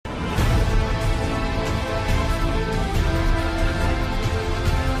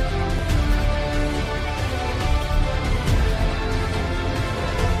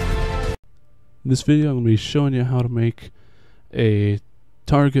this video I'm going to be showing you how to make a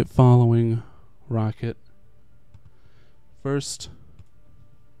target following rocket. First,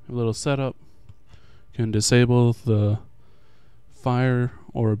 a little setup. You can disable the fire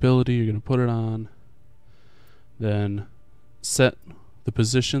or ability you're going to put it on. Then set the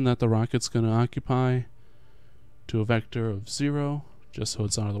position that the rocket's going to occupy to a vector of 0, just so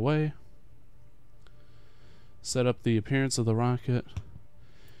it's out of the way. Set up the appearance of the rocket.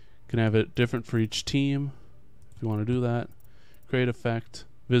 You can have it different for each team if you want to do that. Create effect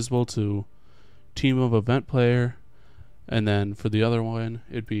visible to team of event player, and then for the other one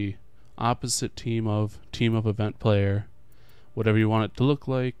it'd be opposite team of event player, whatever you want it to look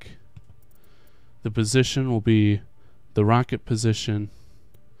like. The position will be the rocket position,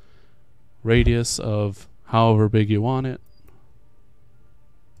 radius of however big you want it,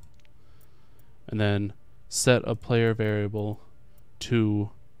 and then set a player variable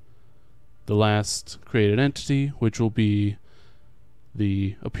to the last created entity, which will be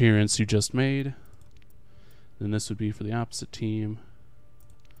the appearance you just made. Then this would be for the opposite team,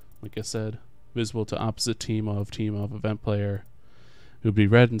 like I said, visible to opposite team of event player. It would be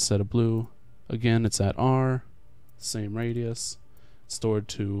red instead of blue. Again, it's at R, same radius, stored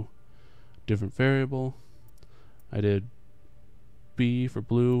to different variable. I did B for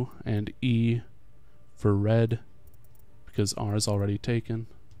blue and E for red because R is already taken.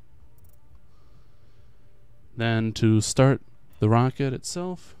 Then to start the rocket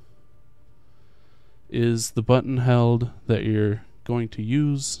itself is the button held that you're going to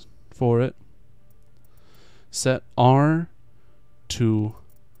use for it. Set R to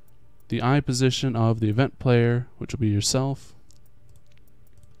the I position of the event player, which will be yourself.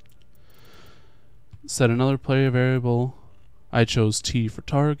 Set another player variable, I chose T for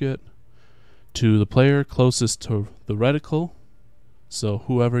target, to the player closest to the reticle, so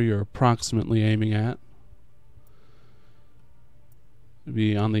whoever you're approximately aiming at. It'd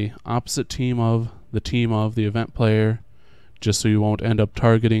be on the opposite team of the event player, just so you won't end up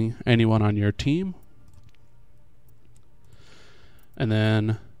targeting anyone on your team. And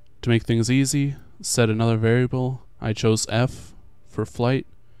then to make things easy, set another variable. I chose F for flight.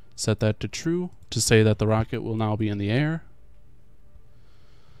 Set that to true to say that the rocket will now be in the air.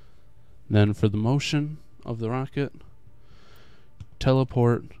 Then for the motion of the rocket,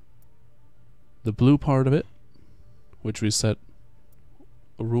 teleport the blue part of it, which we set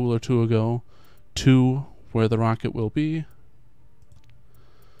a rule or two ago, to where the rocket will be.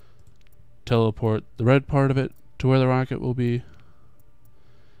 Teleport the red part of it to where the rocket will be.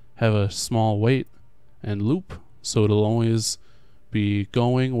 Have a small wait and loop, so it'll always be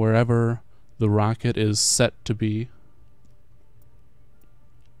going wherever the rocket is set to be.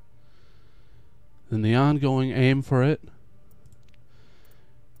 Then the ongoing aim for it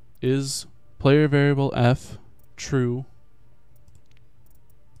is player variable F true,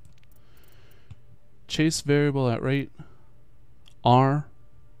 chase variable at rate R,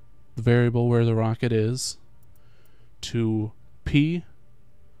 the variable where the rocket is, to P,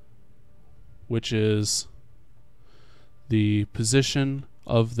 which is the position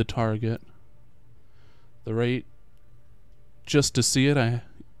of the target. The rate, just to see it,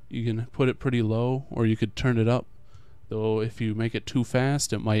 you can put it pretty low, or you could turn it up, though if you make it too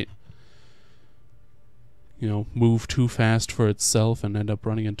fast it might move too fast for itself and end up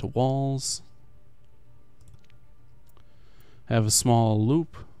running into walls. Have a small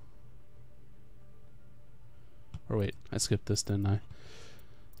loop, or wait, I skipped this, didn't I?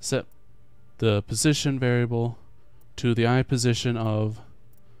 Set the position variable to the I position of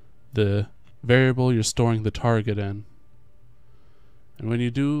the variable you're storing the target in. And when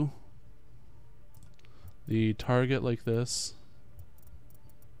you do the target like this,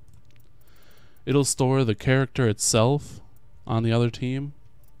 it'll store the character itself on the other team.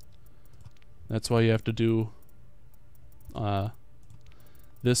 That's why you have to do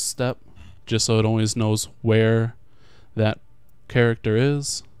this step, just so it always knows where that character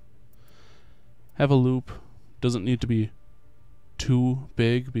is. Have a loop. Doesn't need to be too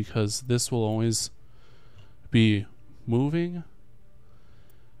big because this will always be moving.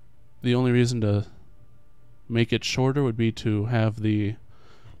 The only reason to make it shorter would be to have the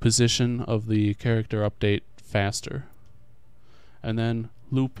position of the character update faster. And then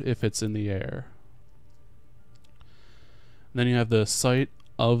loop if it's in the air. Then you have the sight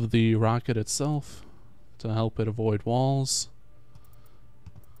of the rocket itself to help it avoid walls.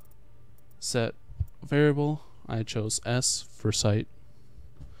 Set variable, I chose S for sight,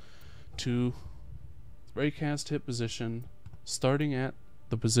 to raycast hit position, starting at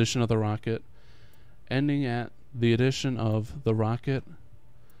the position of the rocket, ending at the addition of the rocket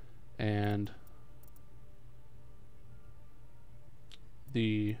and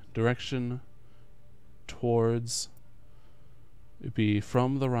the direction towards it'd be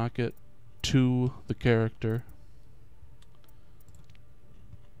from the rocket to the character.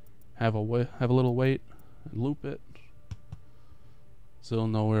 Have a little wait and loop it so it'll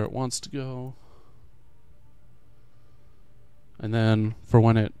know where it wants to go. And then for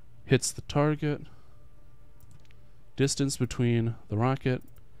when it hits the target, distance between the rocket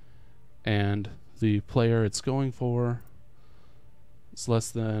and the player it's going for is less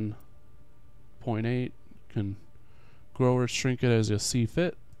than 0.8. You can grow or shrink it as you see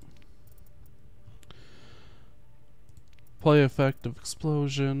fit. Play effect of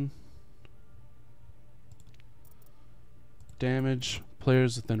explosion. Damage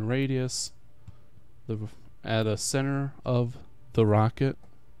players within radius at a center of the rocket,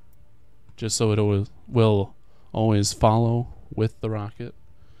 just so it will always follow with the rocket.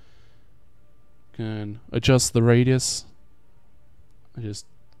 Can adjust the radius. I just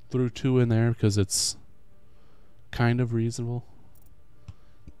threw 2 in there because it's kind of reasonable.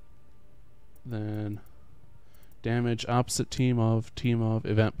 Then damage opposite team of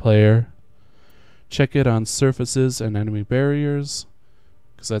event player. Check it on surfaces and enemy barriers,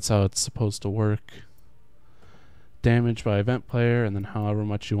 because that's how it's supposed to work. Damage by event player, and then however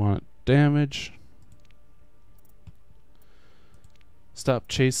much you want damage. Stop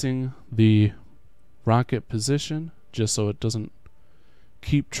chasing the rocket position, just so it doesn't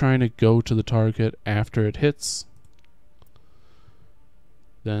keep trying to go to the target after it hits.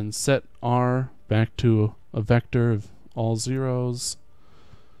 Then set R back to a vector of all zeros.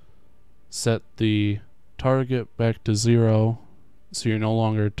 Set the target back to 0, so you're no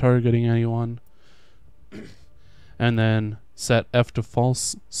longer targeting anyone. And then set F to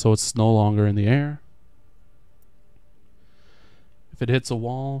false, so it's no longer in the air. If it hits a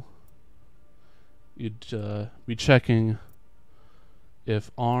wall, you'd be checking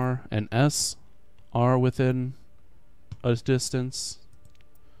if R and S are within a distance.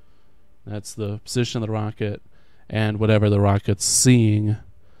 That's the position of the rocket and whatever the rocket's seeing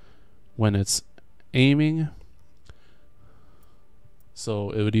when it's aiming. So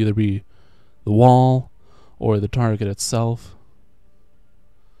it would either be the wall or the target itself.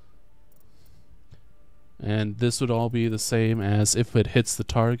 And this would all be the same as if it hits the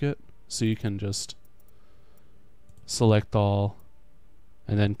target, so you can just select all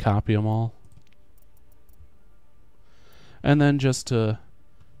and then copy them all. And then just to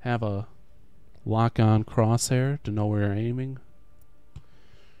have a lock-on crosshair to know where you're aiming,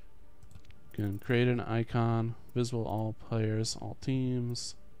 you can create an icon, visible all players, all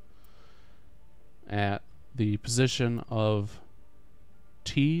teams, at the position of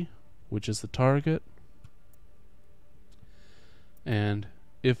T, which is the target. And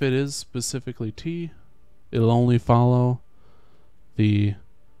if it is specifically T, it'll only follow the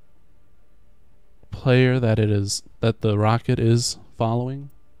player that the rocket is following.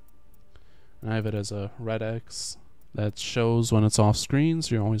 And I have it as a red X that shows when it's off screen,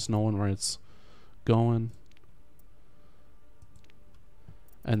 so you're always knowing where it's going.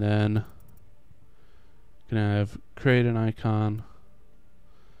 And then you can have create an icon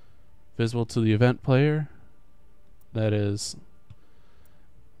visible to the event player that is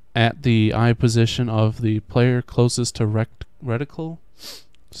at the eye position of the player closest to reticle,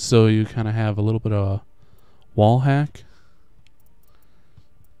 so you kind of have a little bit of a wall hack.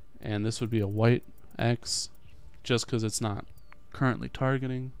 And this would be a white X just because it's not currently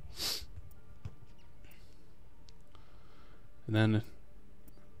targeting. And then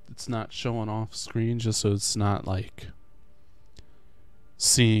it's not showing off screen, just so it's not like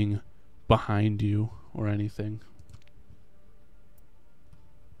seeing behind you or anything.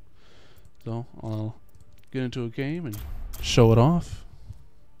 So I'll get into a game and show it off.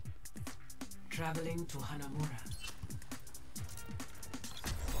 Traveling to Hanamura.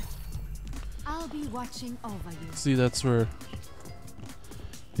 I'll be watching over you. See, that's where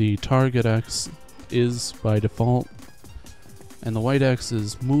the target X is by default, and the white X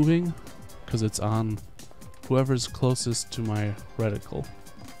is moving because it's on whoever's closest to my reticle.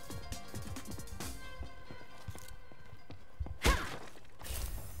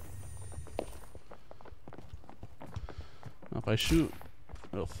 Now if I shoot,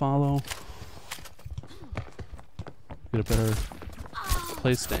 it'll follow. Get a better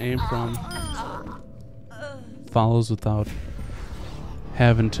place to aim from. Follows without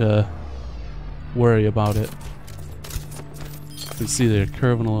having to worry about it. You can see they're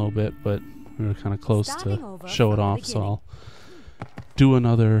curving a little bit, but we were kind of close to show it off, so I'll do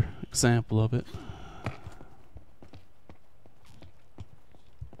another example of it.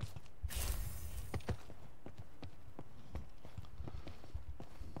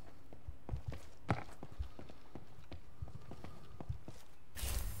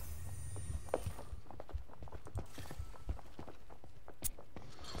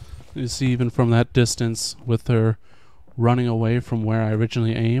 You see, even from that distance, with her running away from where I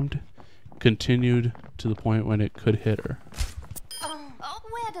originally aimed, continued to the point when it could hit her.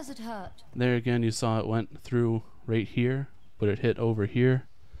 Where does it hurt? There again, you saw it went through right here, but it hit over here.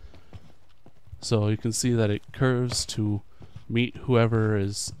 So you can see that it curves to meet whoever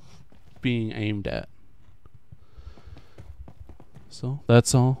is being aimed at. So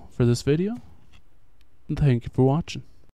that's all for this video, and thank you for watching.